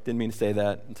 sorry, didn't mean to say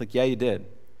that. It's like, yeah, you did.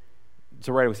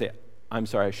 So right away we say, I'm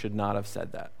sorry, I should not have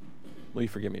said that. Will you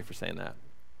forgive me for saying that?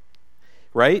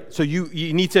 Right? So you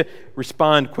need to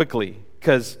respond quickly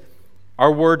because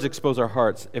our words expose our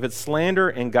hearts. If it's slander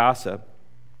and gossip,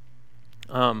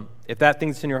 if that thing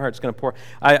that's in your heart is going to pour.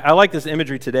 I like this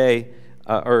imagery today,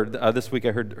 this week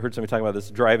I heard somebody talking about this,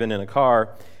 driving in a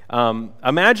car.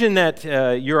 Imagine that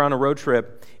you're on a road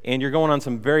trip and you're going on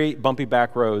some very bumpy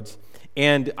back roads,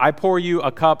 and I pour you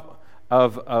a cup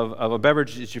of a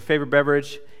beverage, it's your favorite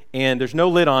beverage, and there's no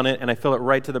lid on it, and I fill it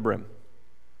right to the brim.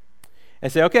 I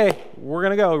say, okay, we're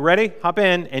going to go. Ready? Hop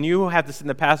in, and you have to sit in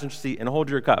the passenger seat and hold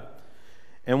your cup.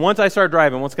 And once I start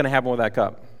driving, what's going to happen with that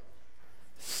cup?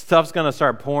 Stuff's going to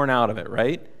start pouring out of it,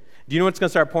 right? Do you know what's going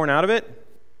to start pouring out of it?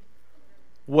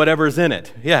 Whatever's in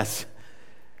it, yes.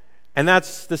 And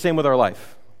that's the same with our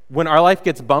life. When our life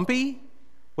gets bumpy,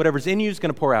 whatever's in you is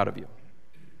going to pour out of you.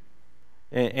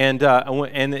 And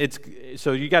it's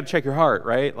so you got to check your heart,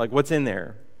 right? Like what's in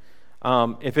there.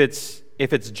 If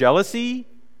it's jealousy,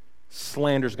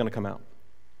 slander's going to come out.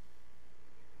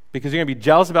 Because you're going to be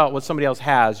jealous about what somebody else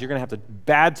has. You're going to have to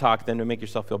bad talk them to make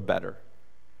yourself feel better.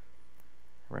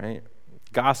 Right?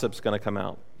 Gossip's going to come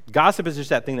out. Gossip is just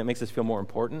that thing that makes us feel more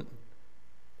important.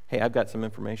 Hey, I've got some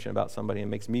information about somebody and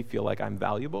it makes me feel like I'm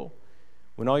valuable.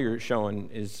 When all you're showing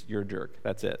is you're a jerk.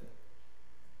 That's it.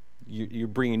 You're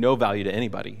bringing no value to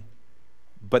anybody.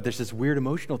 But there's this weird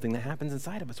emotional thing that happens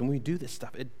inside of us when we do this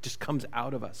stuff. It just comes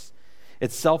out of us.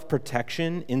 It's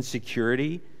self-protection,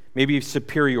 insecurity, maybe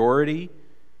superiority.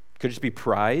 Could just be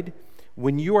pride.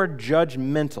 When you are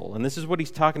judgmental, and this is what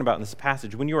he's talking about in this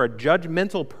passage, when you are a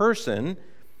judgmental person,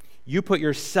 you put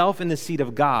yourself in the seat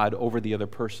of God over the other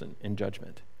person in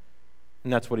judgment.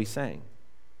 And that's what he's saying.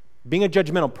 Being a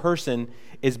judgmental person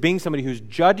is being somebody who's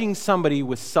judging somebody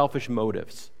with selfish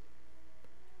motives.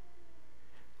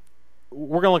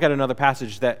 We're going to look at another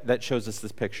passage that shows us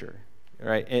this picture.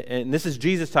 Right? And this is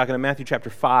Jesus talking in Matthew chapter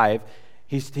 5.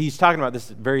 He's talking about this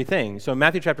very thing. So in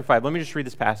Matthew chapter 5, let me just read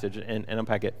this passage and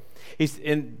unpack it.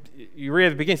 You read at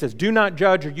the beginning, it says, do not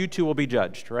judge or you too will be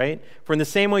judged, right? For in the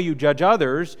same way you judge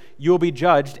others, you will be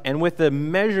judged, and with the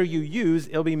measure you use,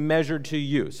 it'll be measured to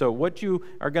you. So what you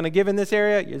are going to give in this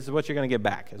area is what you're going to get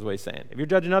back, is what he's saying. If you're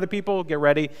judging other people, get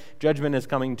ready. Judgment is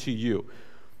coming to you.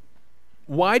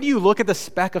 Why do you look at the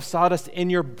speck of sawdust in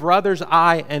your brother's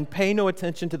eye and pay no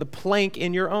attention to the plank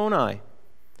in your own eye?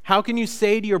 How can you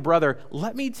say to your brother,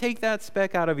 let me take that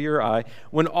speck out of your eye,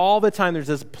 when all the time there's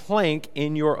this plank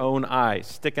in your own eye,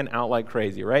 sticking out like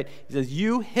crazy, right? He says,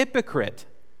 you hypocrite.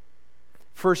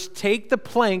 First take the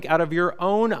plank out of your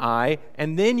own eye,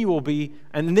 and then you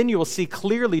will see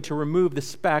clearly to remove the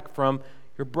speck from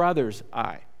your brother's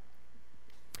eye.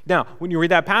 Now, when you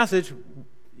read that passage,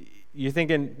 you're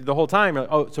thinking the whole time,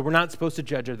 oh, so we're not supposed to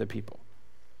judge other people,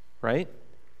 right?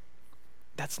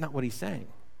 That's not what he's saying.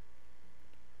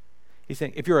 He's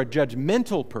saying if you're a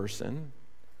judgmental person,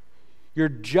 you're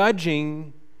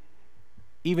judging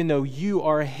even though you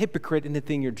are a hypocrite in the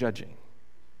thing you're judging.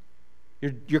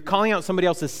 You're calling out somebody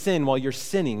else's sin while you're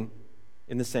sinning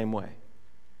in the same way.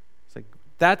 It's like,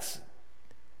 that's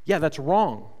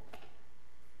wrong.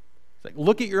 It's like,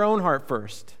 look at your own heart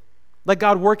first. Let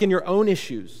God work in your own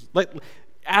issues.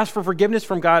 Ask for forgiveness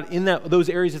from God in those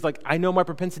areas. It's like, I know my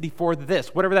propensity for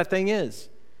this, whatever that thing is.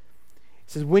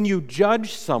 It says, when you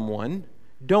judge someone,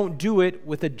 don't do it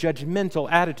with a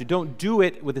judgmental attitude. Don't do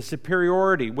it with a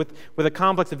superiority, with a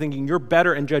complex of thinking you're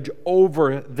better and judge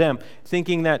over them,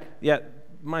 thinking that,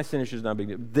 my sin issue is not a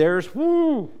big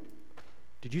deal.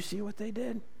 Did you see what they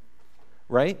did?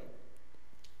 Right?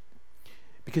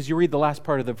 Because you read the last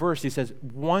part of the verse, he says,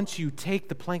 once you take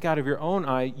the plank out of your own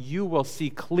eye, you will see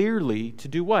clearly to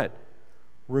do what?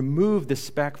 Remove the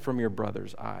speck from your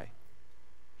brother's eye.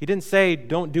 He didn't say,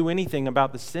 don't do anything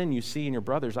about the sin you see in your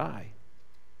brother's eye.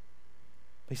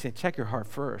 He said, check your heart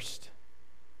first.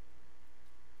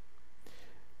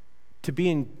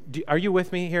 Are you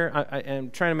with me here? I am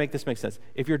trying to make this make sense.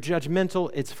 If you're judgmental,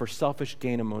 it's for selfish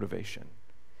gain and motivation.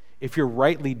 If you're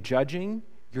rightly judging,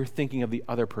 you're thinking of the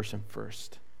other person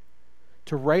first.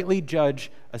 To rightly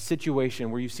judge a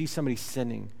situation where you see somebody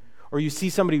sinning, or you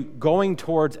see somebody going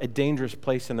towards a dangerous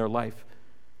place in their life,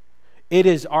 it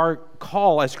is our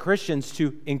call as Christians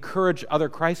to encourage other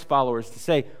Christ followers to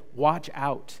say, watch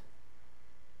out.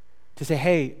 To say,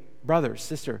 hey, brother,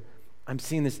 sister, I'm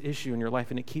seeing this issue in your life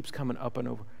and it keeps coming up and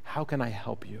over. How can I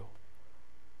help you?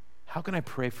 How can I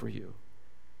pray for you?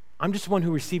 I'm just one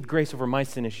who received grace over my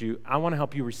sin issue. I want to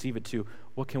help you receive it too.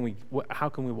 How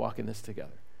can we walk in this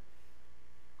together?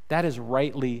 That is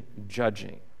rightly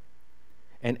judging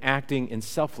and acting in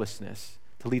selflessness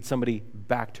to lead somebody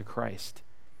back to Christ.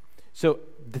 So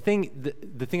the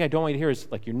thing I don't want you to hear is,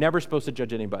 like, you're never supposed to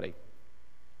judge anybody.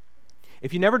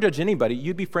 If you never judge anybody,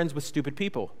 you'd be friends with stupid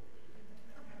people.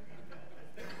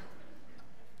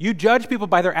 You judge people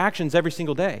by their actions every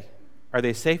single day. Are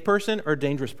they a safe person or a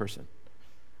dangerous person?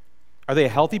 Are they a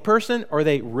healthy person or are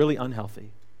they really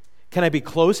unhealthy? Can I be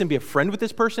close and be a friend with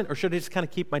this person, or should I just kind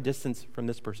of keep my distance from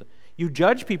this person? You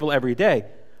judge people every day,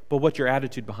 but what's your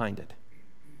attitude behind it?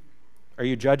 Are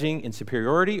you judging in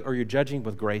superiority, or are you judging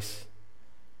with grace?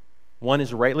 One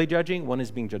is rightly judging, one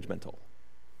is being judgmental.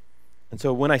 And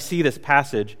so when I see this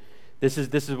passage, this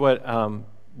is what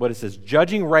it says.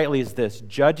 Judging rightly is this: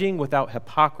 judging without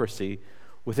hypocrisy,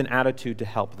 with an attitude to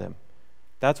help them.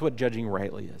 That's what judging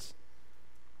rightly is.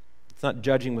 It's not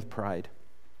judging with pride.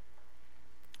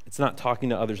 It's not talking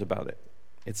to others about it.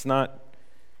 It's not,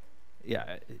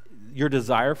 your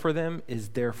desire for them is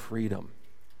their freedom.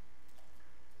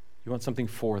 You want something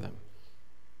for them.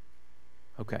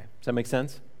 Okay, does that make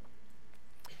sense?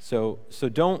 So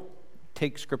don't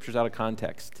take scriptures out of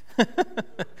context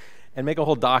and make a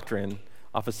whole doctrine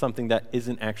off of something that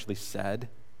isn't actually said.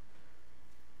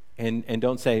 And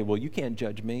don't say, well, you can't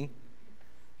judge me.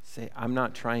 Say, I'm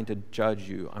not trying to judge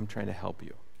you. I'm trying to help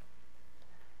you.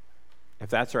 If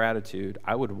that's our attitude,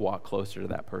 I would walk closer to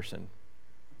that person,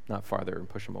 not farther, and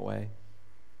push them away.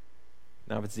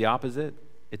 Now, if it's the opposite,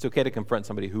 it's okay to confront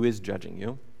somebody who is judging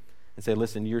you and say,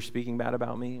 listen, you're speaking bad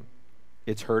about me.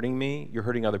 It's hurting me. You're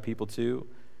hurting other people too.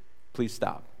 Please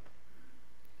stop.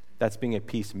 That's being a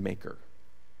peacemaker.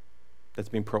 That's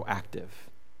being proactive.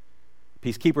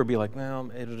 Peacekeeper would be like,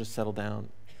 well, it'll just settle down.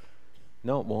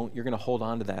 No, it won't. You're going to hold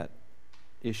on to that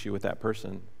issue with that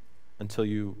person until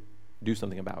you do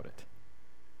something about it.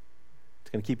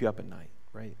 It's going to keep you up at night,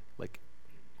 right? Like,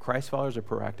 Christ followers are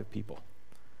proactive people.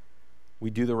 We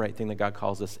do the right thing that God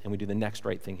calls us, and we do the next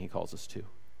right thing he calls us to.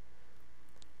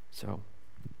 So,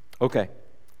 okay.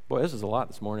 Boy, this is a lot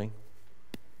this morning.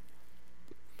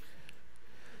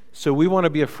 So we want to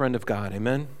be a friend of God,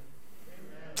 amen?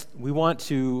 We want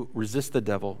to resist the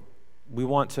devil. We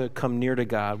want to come near to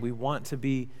God. We want to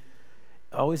be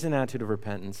always in an attitude of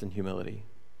repentance and humility.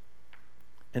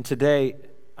 And today,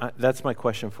 that's my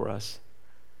question for us.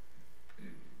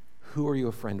 Who are you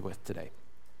a friend with today?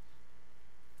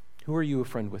 Who are you a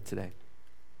friend with today?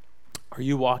 Are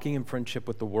you walking in friendship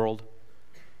with the world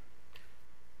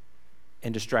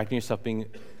and distracting yourself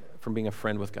from being a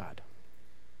friend with God?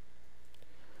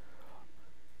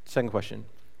 Second question,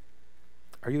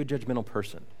 are you a judgmental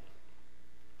person?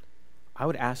 I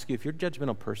would ask you, if you're a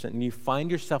judgmental person and you find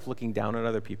yourself looking down at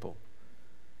other people,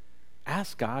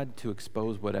 ask God to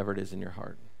expose whatever it is in your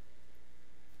heart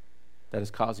that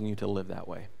is causing you to live that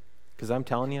way. Because I'm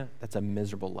telling you, that's a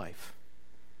miserable life.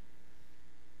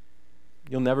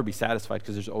 You'll never be satisfied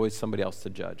because there's always somebody else to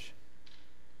judge.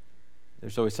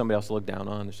 There's always somebody else to look down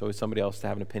on. There's always somebody else to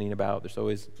have an opinion about. There's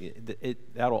always,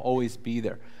 that'll always be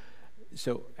there.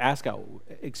 So ask God,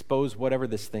 expose whatever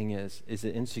this thing is. Is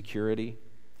it insecurity?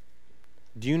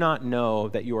 Do you not know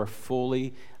that you are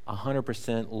fully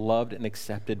 100% loved and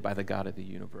accepted by the God of the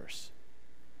universe?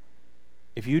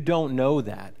 If you don't know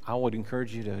that, I would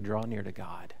encourage you to draw near to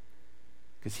God,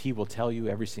 because he will tell you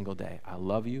every single day, I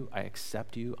love you, I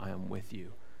accept you, I am with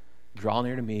you. Draw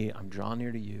near to me, I'm drawn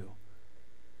near to you.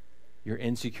 Your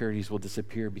insecurities will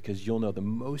disappear because you'll know the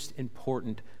most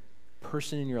important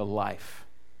person in your life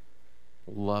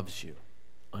loves you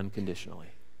unconditionally.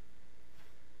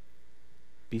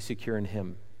 Be secure in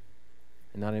him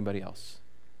and not anybody else.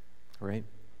 All right?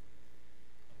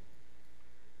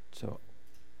 So,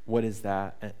 what is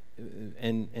that?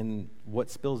 And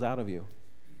what spills out of you?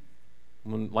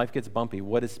 When life gets bumpy,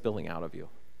 what is spilling out of you?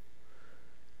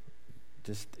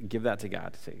 Just give that to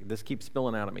God. Say, this keeps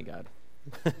spilling out of me, God.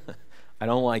 I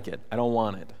don't like it. I don't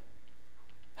want it.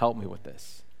 Help me with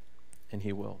this. And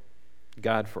he will.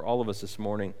 God, for all of us this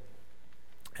morning,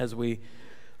 as we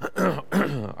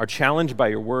are challenged by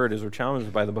your word, as we're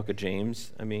challenged by the book of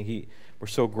James, I mean, we're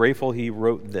so grateful he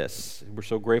wrote this. We're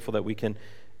so grateful that we can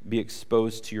be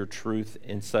exposed to your truth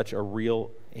in such a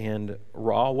real and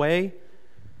raw way,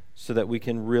 so that we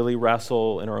can really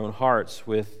wrestle in our own hearts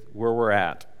with where we're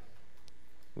at.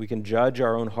 We can judge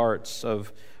our own hearts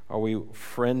of, are we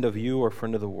friend of you or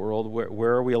friend of the world?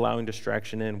 Where are we allowing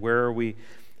distraction in? Where are we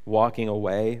walking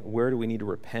away? Where do we need to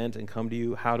repent and come to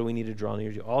you? How do we need to draw near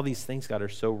to you? All these things, God, are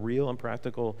so real and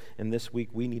practical, and this week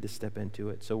we need to step into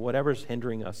it. So whatever's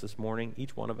hindering us this morning,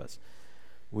 each one of us,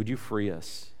 would you free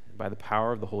us by the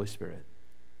power of the Holy Spirit?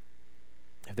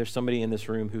 If there's somebody in this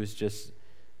room who is just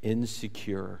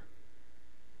insecure,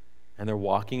 and they're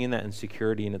walking in that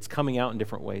insecurity, and it's coming out in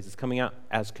different ways. It's coming out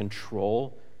as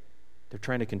control. They're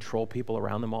trying to control people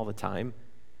around them all the time,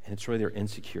 and it's really their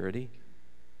insecurity.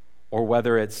 Or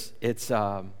whether it's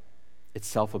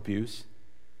self-abuse.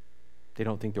 They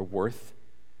don't think they're worth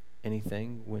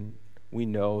anything when we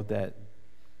know that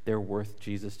they're worth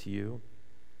Jesus to you.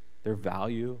 Their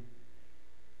value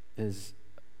is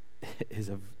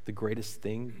of the greatest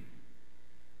thing.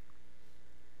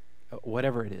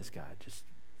 Whatever it is, God, just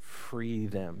free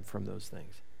them from those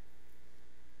things.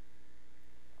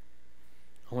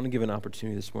 I want to give an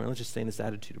opportunity this morning. Let's just stay in this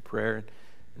attitude of prayer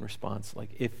in response. Like,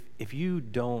 if you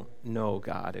don't know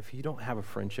God, if you don't have a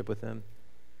friendship with him,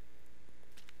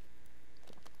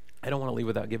 I don't want to leave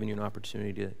without giving you an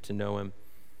opportunity to know him.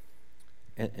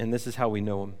 And this is how we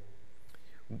know him.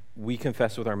 We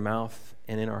confess with our mouth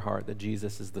and in our heart that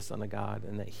Jesus is the Son of God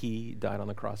and that he died on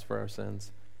the cross for our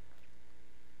sins.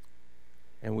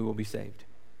 And we will be saved.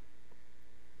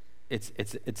 It's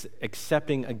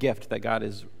accepting a gift that God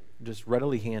is just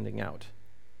readily handing out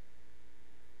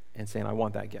and saying, I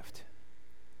want that gift.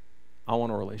 I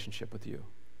want a relationship with you.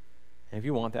 And if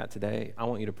you want that today, I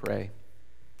want you to pray.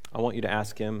 I want you to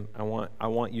ask him. I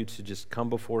want you to just come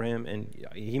before him, and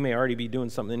he may already be doing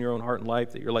something in your own heart and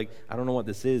life that you're like, I don't know what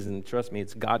this is, and trust me,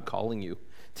 it's God calling you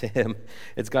to him.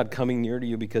 It's God coming near to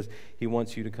you because he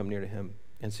wants you to come near to him.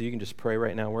 And so you can just pray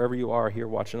right now, wherever you are, here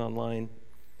watching online,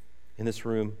 in this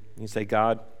room. You say,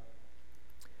 God,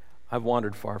 I've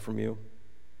wandered far from you.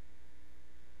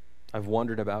 I've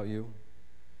wondered about you,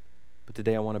 but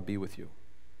today I want to be with you.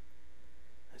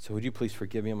 So would you please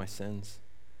forgive me of my sins?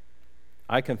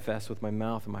 I confess with my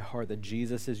mouth and my heart that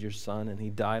Jesus is your son and he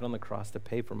died on the cross to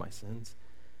pay for my sins.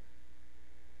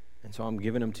 And so I'm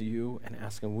giving him to you and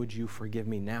asking, would you forgive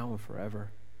me now and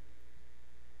forever?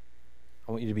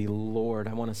 I want you to be Lord.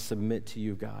 I want to submit to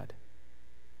you, God.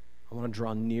 I want to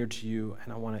draw near to you,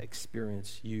 and I want to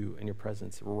experience you and your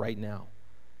presence right now.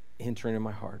 Enter into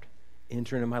my heart,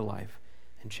 enter into my life,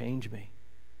 and change me.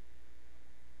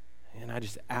 And I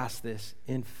just ask this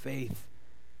in faith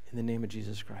in the name of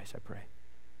Jesus Christ, I pray.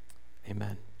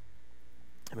 Amen.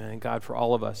 Amen. And God, for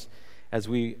all of us, as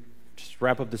we just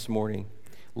wrap up this morning,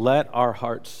 let our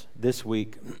hearts this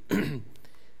week,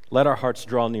 let our hearts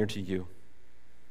draw near to you.